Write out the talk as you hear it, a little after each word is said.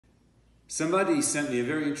Somebody sent me a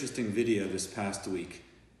very interesting video this past week.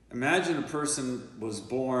 Imagine a person was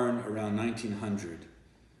born around 1900.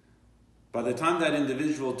 By the time that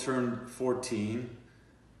individual turned 14,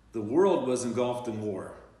 the world was engulfed in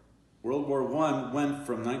war. World War I went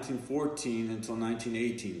from 1914 until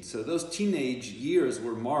 1918. So those teenage years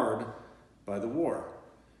were marred by the war,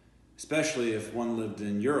 especially if one lived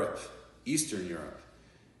in Europe, Eastern Europe.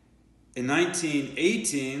 In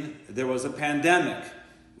 1918, there was a pandemic.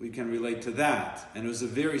 We can relate to that. And it was a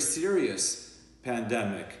very serious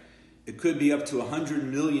pandemic. It could be up to 100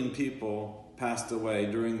 million people passed away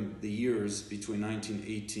during the years between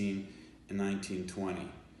 1918 and 1920.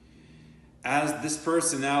 As this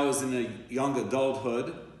person now is in a young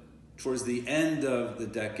adulthood, towards the end of the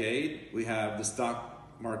decade, we have the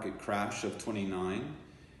stock market crash of 29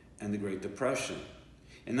 and the Great Depression.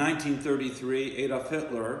 In 1933, Adolf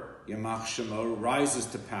Hitler, Yamach Shemo, rises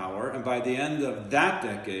to power, and by the end of that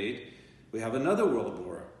decade, we have another world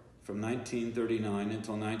war from 1939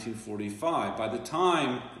 until 1945. By the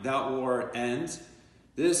time that war ends,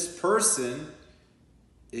 this person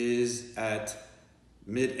is at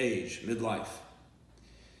mid-age, midlife.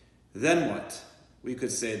 Then what? We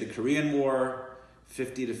could say the Korean War,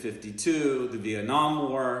 50 to 52, the Vietnam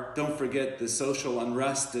War. Don't forget the social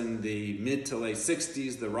unrest in the mid to late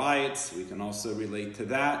 60s, the riots. We can also relate to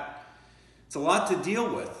that. It's a lot to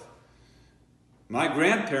deal with. My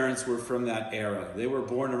grandparents were from that era. They were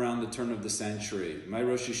born around the turn of the century. My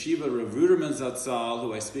Rosh Yeshiva, Rav Ruderman Zatzal,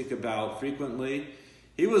 who I speak about frequently,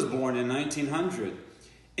 he was born in 1900.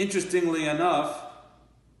 Interestingly enough,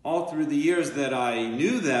 all through the years that I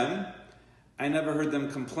knew them, I never heard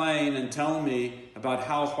them complain and tell me about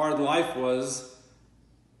how hard life was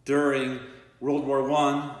during World War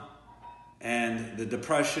I and the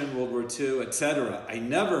Depression, World War II, etc. I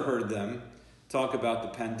never heard them talk about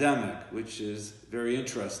the pandemic, which is very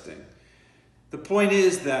interesting. The point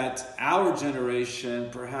is that our generation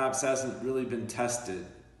perhaps hasn't really been tested.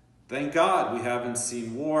 Thank God we haven't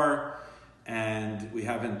seen war and we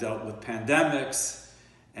haven't dealt with pandemics.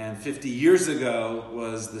 And 50 years ago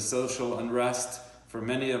was the social unrest. For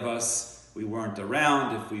many of us, we weren't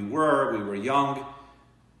around. If we were young.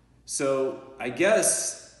 So I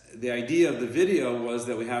guess the idea of the video was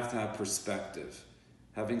that we have to have perspective.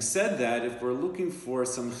 Having said that, if we're looking for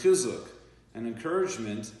some chizuk and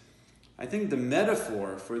encouragement, I think the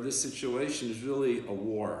metaphor for this situation is really a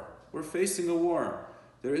war. We're facing a war.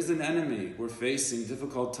 There is an enemy. We're facing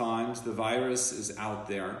difficult times. The virus is out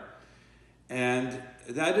there. And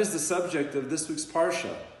that is the subject of this week's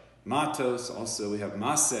Parsha. Mattos, also we have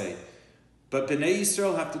Masei. But Bnei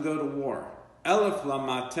Yisrael have to go to war. Elef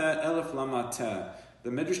lamateh, elef lamateh. The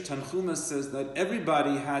Midrash Tanchuma says that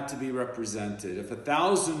everybody had to be represented. If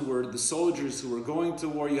 1,000 were the soldiers who were going to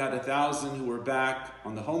war, you had 1,000 who were back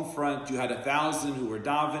on the home front, you had 1,000 who were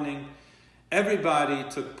davening. Everybody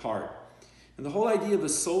took part. And the whole idea of a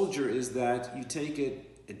soldier is that you take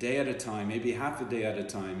it a day at a time, maybe half a day at a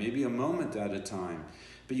time, maybe a moment at a time.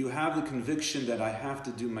 But you have the conviction that I have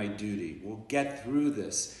to do my duty. We'll get through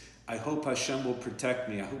this. I hope Hashem will protect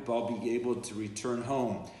me. I hope I'll be able to return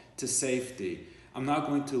home to safety. I'm not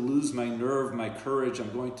going to lose my nerve, my courage.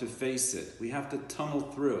 I'm going to face it. We have to tunnel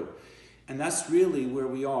through. And that's really where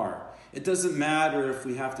we are. It doesn't matter if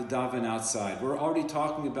we have to daven outside. We're already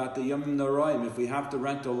talking about the Yom Noraim. If we have to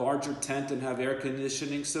rent a larger tent and have air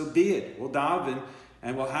conditioning, so be it. We'll daven.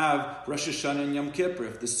 And we'll have Rosh Hashanah and Yom Kippur.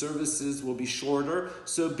 If the services will be shorter,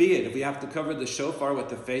 so be it. If we have to cover the shofar with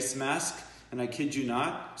the face mask, and I kid you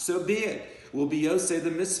not, so be it. We'll be Yosei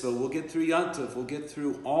the mitzvah. We'll get through Yontif. We'll get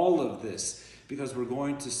through all of this because we're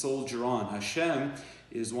going to soldier on. Hashem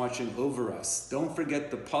is watching over us. Don't forget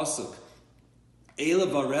the pasuk.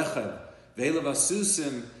 Elav arechav, ve'elav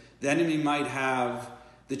asusim. The enemy might have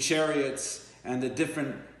the chariots and the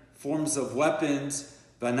different forms of weapons.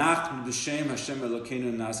 We have Hashem,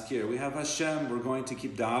 we're going to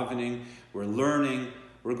keep davening, we're learning,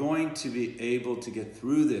 we're going to be able to get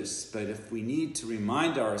through this. But if we need to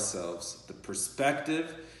remind ourselves the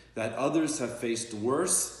perspective that others have faced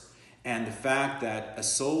worse, and the fact that a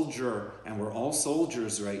soldier, and we're all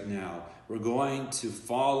soldiers right now, we're going to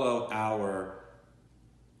follow our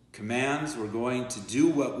commands, we're going to do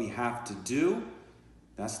what we have to do,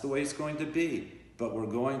 that's the way it's going to be. But we're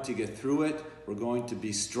going to get through it. We're going to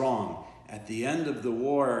be strong. At the end of the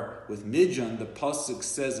war with Midian, the pasuk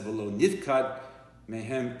says, "V'lo nivkat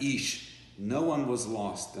mehem ish." No one was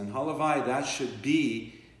lost, and halavai, that should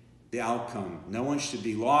be the outcome. No one should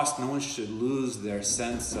be lost. No one should lose their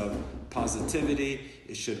sense of positivity.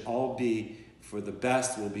 It should all be for the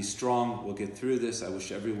best. We'll be strong. We'll get through this. I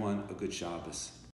wish everyone a good Shabbos.